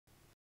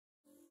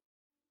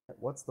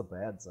What's the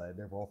bad side?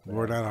 They're both bad.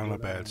 We're not on the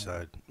bad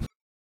side.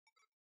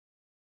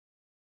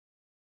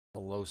 The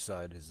low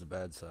side is the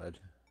bad side.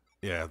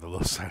 Yeah, the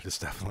low side is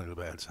definitely the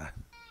bad side.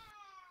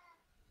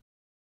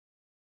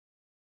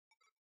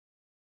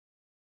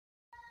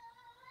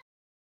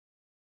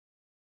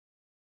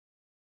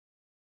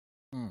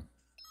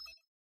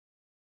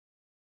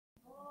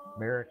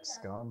 Merrick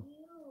scum.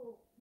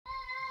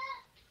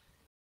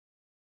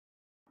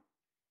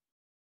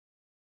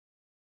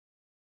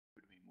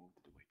 Would we move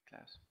to the weight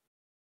class?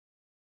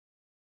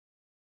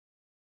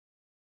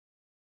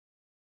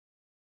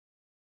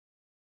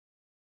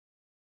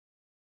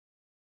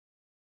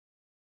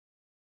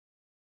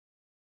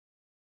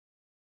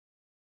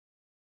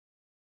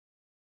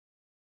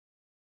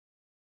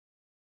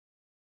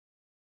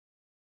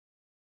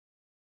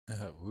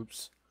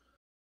 Whoops.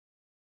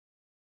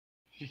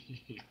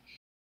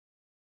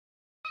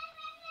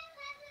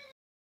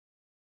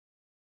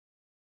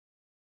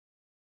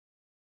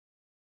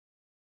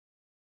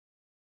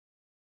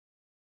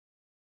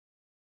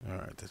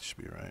 Alright, that should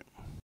be right.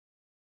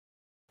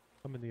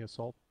 I'm in the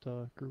assault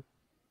group.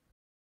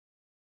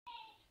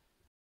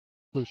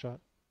 Blue shot.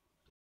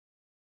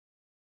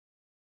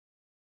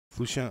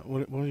 Blue shot,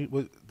 what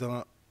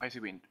the... Icy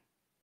wind.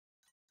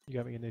 You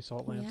got me in the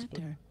assault lance.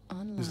 Reactor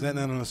online. Is that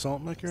not an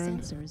assault mech you're in?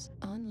 Sensors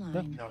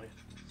online. No.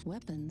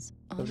 Weapons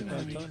 35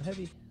 online. ton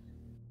heavy.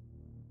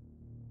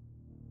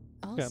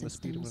 All Yeah, I'm a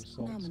speed of systems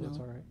assault, so nominal. that's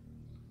alright.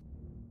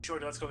 Sure,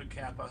 let's go to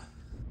Kappa.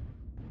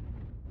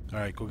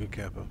 Alright, go get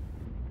Kappa.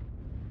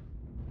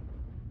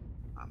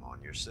 I'm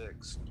on your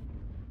 6.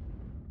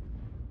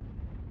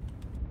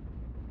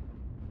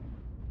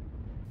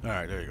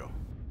 Alright, there you go.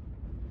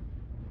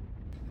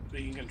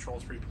 We can control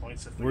 3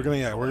 points if We're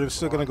gonna, we're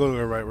still gonna go to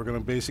the right. We're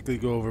gonna basically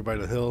go over by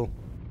the hill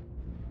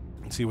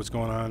and see what's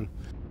going on.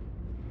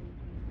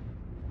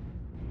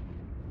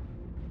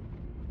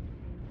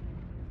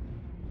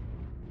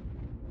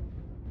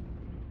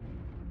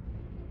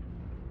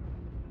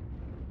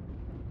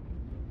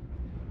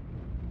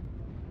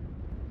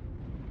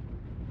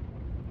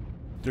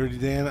 Dirty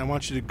Dan, I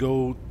want you to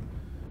go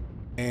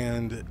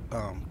and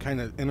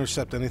kind of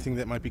intercept anything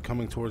that might be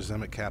coming towards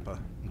them at Kappa.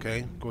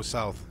 Okay, go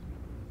south.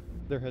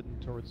 They're heading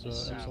towards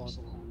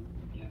Epsilon.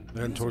 Yeah.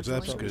 They're heading towards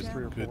Eps. Probably Good,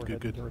 3 or good, 4 good,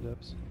 good. Toward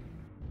Eps.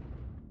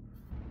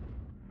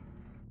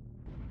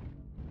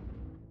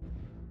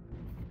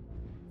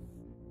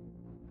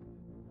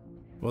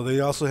 Well, they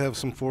also have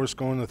some force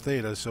going to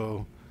Theta,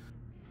 so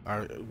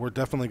we're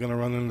definitely going to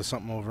run into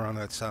something over on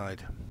that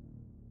side.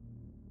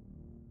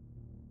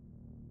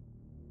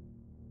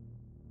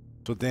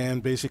 So Dan,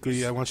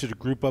 basically, I want you to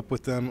group up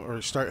with them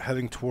or start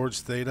heading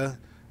towards Theta.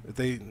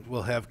 They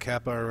will have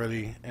Kappa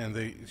already, and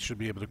they should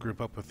be able to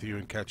group up with you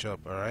and catch up,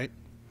 all right?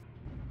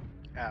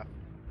 F.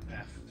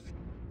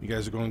 You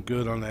guys are going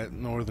good on that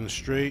northern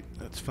straight.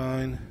 That's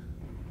fine.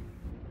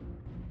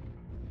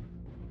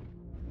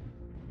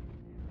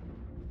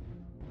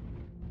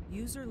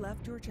 User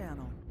left your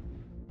channel.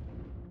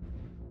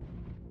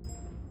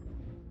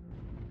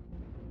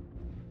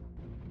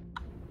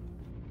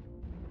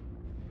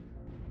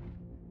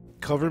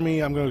 Cover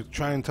me. I'm going to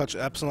try and touch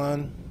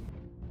Epsilon.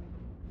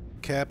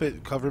 Cap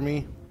it. Cover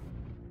me.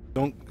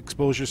 Don't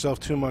expose yourself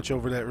too much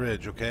over that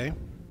ridge, okay?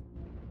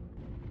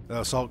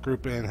 Assault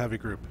group and heavy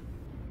group.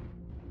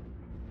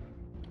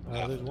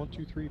 There's 1,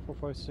 2, 3, 4,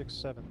 5, 6,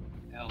 7.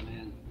 Oh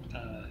man.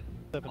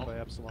 7 by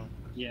Epsilon.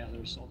 Yeah,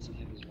 their assaults and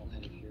heavies are all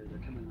headed here. They're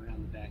coming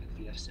around the back of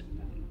the F7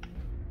 mountain.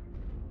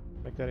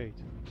 Make that 8.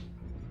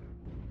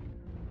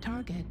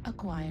 Target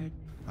acquired.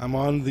 I'm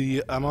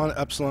on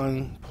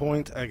Epsilon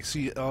point. I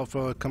see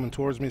Alpha coming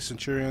towards me,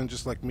 Centurion,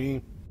 just like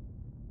me.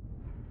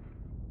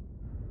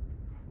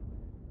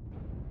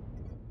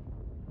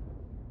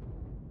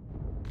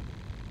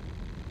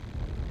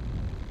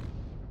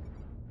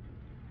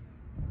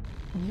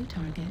 New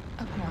target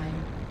acquired.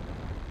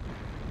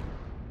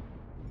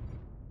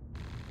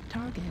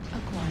 Target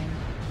acquired.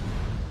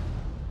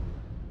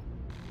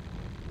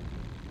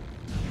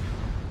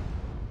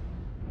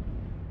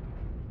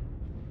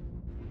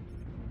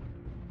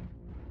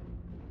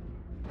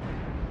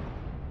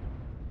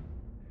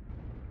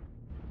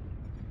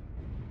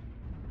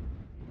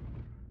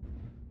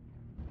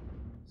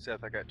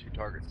 Seth, I got 2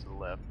 targets to the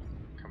left,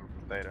 coming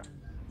from Theta.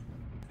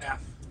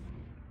 F.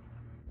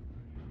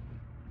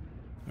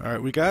 All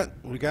right, we got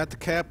the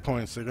cap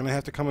points. They're gonna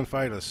have to come and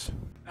fight us.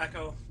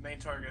 Echo, main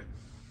target.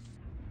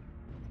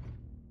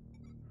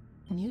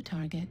 New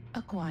target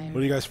acquired.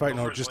 What are you guys fighting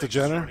Go over? for it, Just a Blake,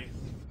 Jenner? shorty.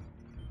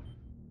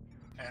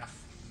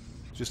 F.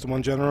 Just the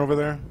one Jenner over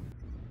there?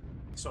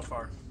 So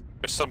far.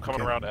 There's some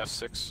coming Okay. around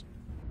F6.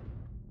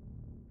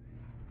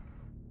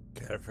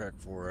 Cataphract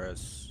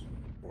 4S,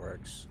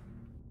 4X.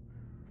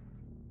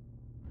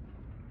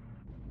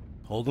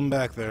 Hold them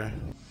back there.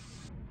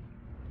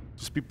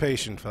 Just be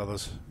patient,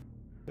 fellas.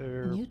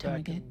 They're New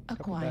target backing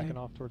acquired.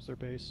 off towards their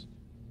base.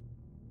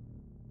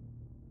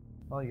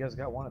 Well, you guys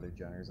got one of their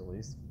Jenners at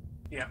least.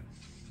 Yeah.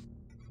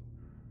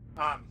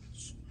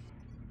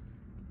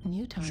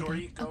 New target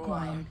Shorty, go,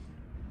 acquired.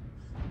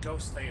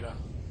 Ghost Theta.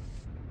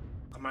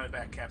 I'm out of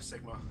back Cap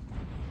Sigma.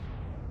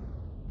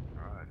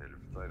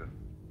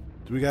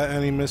 Do we got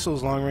any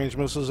missiles, long-range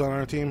missiles on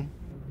our team?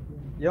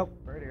 Yep,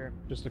 right here.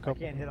 Just a I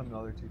couple. can't hit them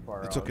though, they're too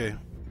far It's out. okay.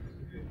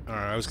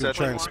 Alright, I was gonna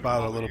try and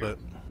spot a little bit.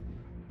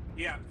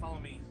 Yeah, follow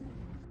me.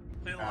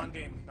 Play the long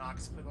game,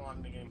 Knox. Play the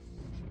long game.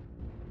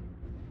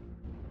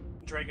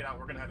 Drag it out.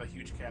 We're gonna have a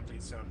huge cap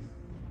lead soon.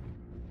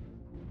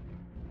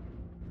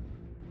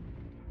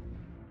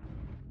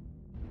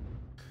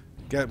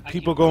 Got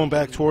people going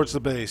back towards the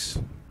base.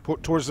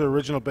 Towards the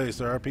original base.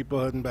 There are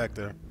people heading back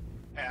there.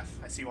 F.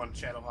 I see one.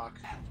 Shadowhawk.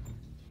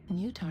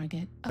 New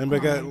target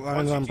Anybody got acquired.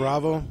 lines on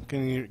Bravo?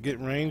 Can you get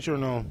range or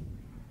no?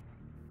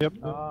 Yep.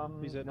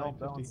 He's at no, that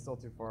 950. one's still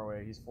too far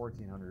away. He's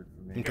 1400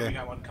 from me. Okay. We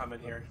got one coming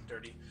here.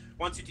 Dirty.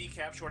 Once you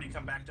decap, Shorty,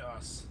 come back to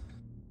us.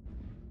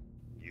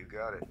 You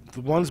got it.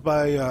 The ones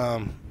by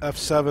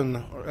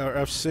F7 or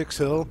F6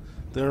 Hill,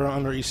 they're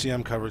under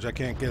ECM coverage. I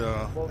can't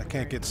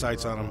get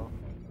sights on them.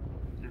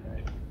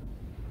 Alright.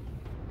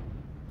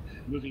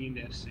 Moving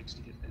into F6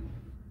 to get them.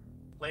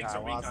 Legs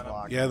are weak on them.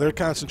 Yeah, they're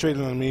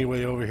concentrating on me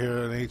way over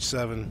here at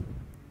H7.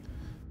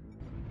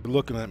 They're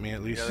looking at me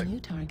at least. New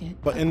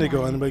target But Indigo,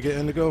 acquired. anybody get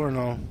Indigo or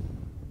no?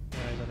 Yeah,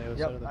 he's on the other side of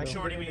Yep, the I building.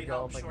 Shorty, we need Indigo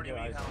help. if I can Shorty, get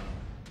we need eyes help. on him.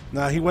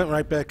 Nah, he went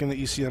right back into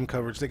ECM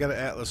coverage. They got an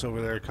Atlas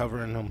over there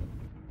covering him.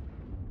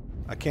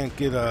 I can't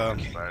get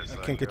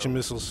your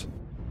missiles.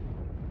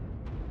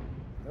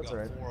 That's Got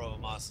alright. 4 of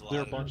them They're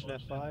isolated. a bunch in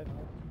F5.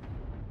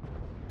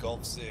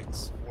 Gulf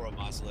 6. 4 of them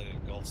isolated in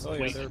Gulf 6. Oh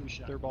yeah, Wait, they're, who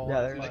shot? they're balling.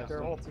 Yeah, they're F5, like their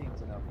so- whole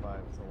team's in F5,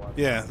 so watch.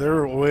 Yeah,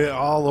 they're way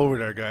all over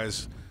there,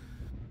 guys.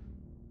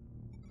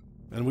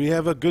 And we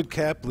have a good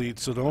cap lead,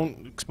 so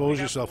don't expose We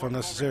got yourself one over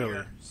unnecessarily.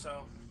 here,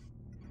 so,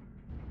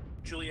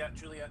 Juliet.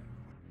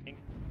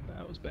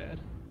 That was bad.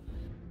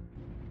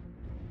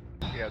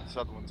 Yeah, this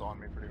other one's on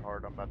me pretty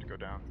hard. I'm about to go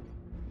down.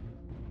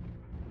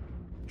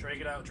 Drag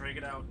it out. Drag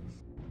it out.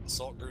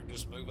 Assault group,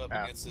 just move up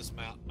Ah. against this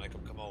mountain. Make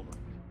them come over.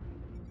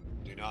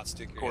 Do not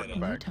stick your Court head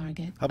in up. the New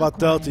target How about acquired.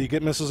 Delta? You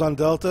get missiles on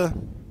Delta?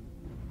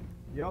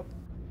 Yep.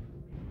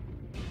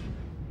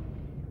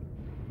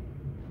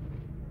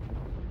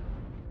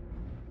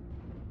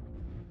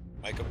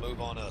 Make them move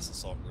on us,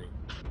 assault group.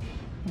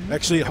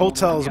 Actually,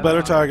 Hotel is a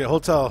better target.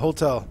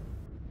 Hotel.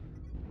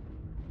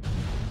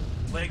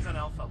 Legs on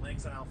Alpha.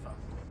 Legs on Alpha.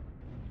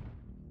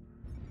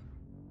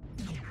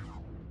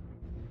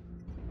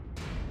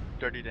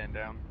 Dirty Dan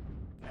down.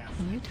 F.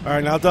 New target All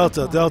right, now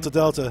Delta.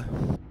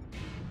 acquired.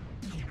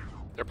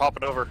 They're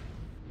popping over.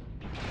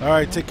 All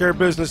right, take care of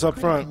business up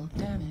front.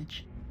 Critical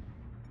damage.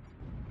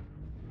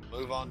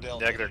 Move on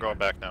Delta. Yeah, they're going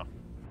back now.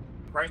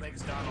 Right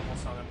leg's down.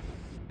 Almost on him.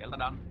 Delta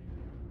down.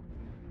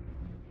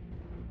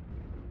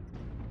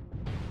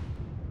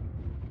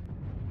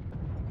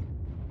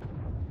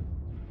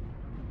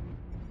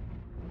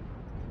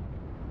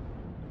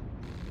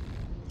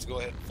 Let's go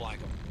ahead and flank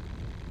them.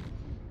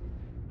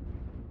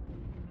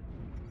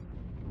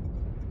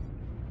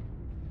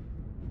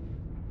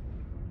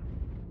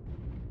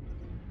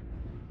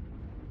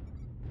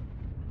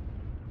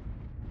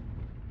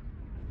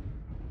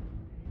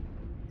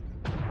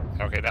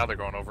 Okay, now they're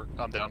going over.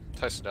 I'm down.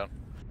 Tyson down.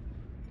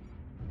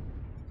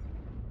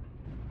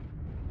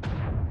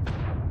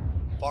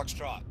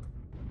 Foxtrot. You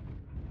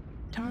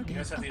Target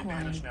guys have the acquired.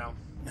 advantage now.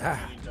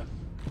 Ah. You need to-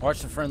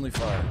 Watch the friendly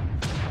fire.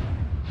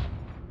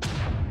 Right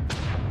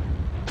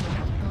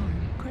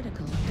arm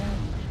critical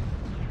damage.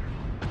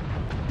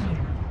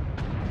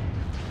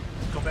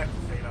 Go back to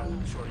Theta.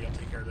 Shorty, I'll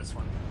take care of this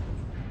one.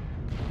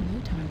 New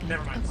target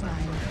Never mind. Sorry,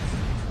 acquired.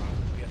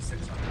 Shorty. We have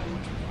 6 on that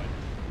one.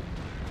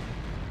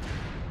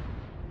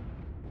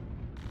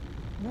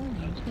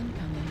 Warning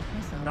incoming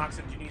missile.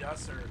 Noxon, do you need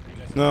us or are you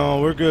guys? No,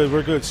 we're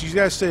good. So you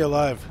guys stay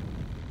alive.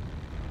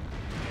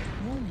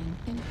 Warning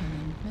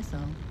incoming missile.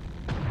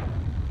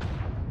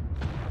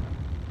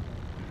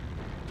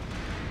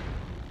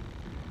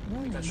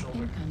 Warning that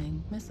shoulder.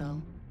 incoming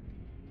missile.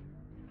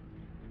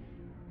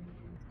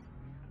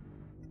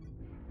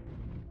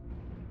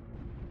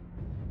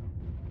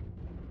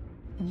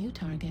 New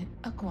target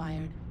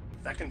acquired.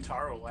 That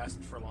Kentaro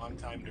lasted for a long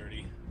time,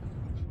 Dirty.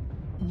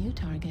 New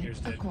target Here's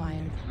dead.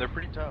 acquired. They're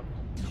pretty tough.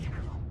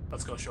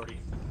 Let's go, Shorty.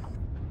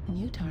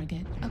 New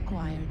target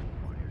acquired.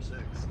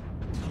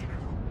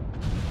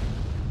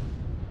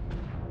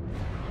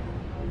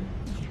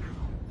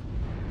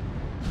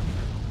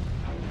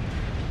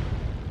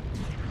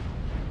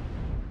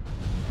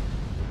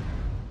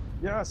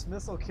 Yes,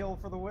 missile kill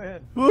for the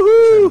win.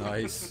 Woohoo!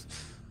 Nice.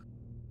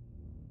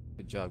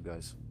 Good job,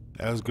 guys.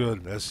 That was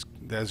good.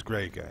 That's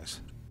great,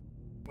 guys.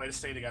 Way to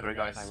stay together,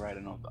 guys. I ride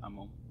enough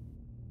ammo.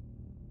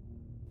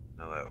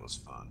 No, that was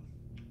fun.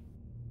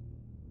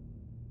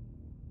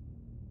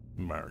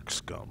 Mark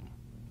scum.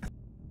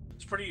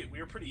 It's pretty. We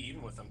were pretty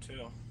even with them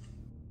too.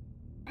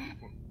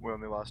 We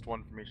only lost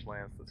one from each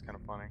lance. That's kind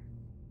of funny.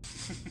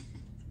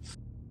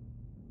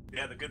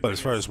 Yeah, the good. But thing as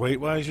far is- as weight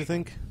wise, you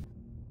think?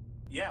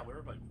 Yeah, we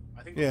were. But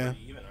I think we're Yeah.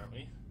 pretty even, aren't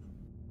we?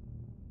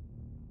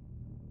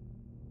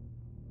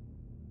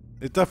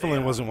 It definitely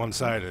Yeah. wasn't one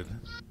sided.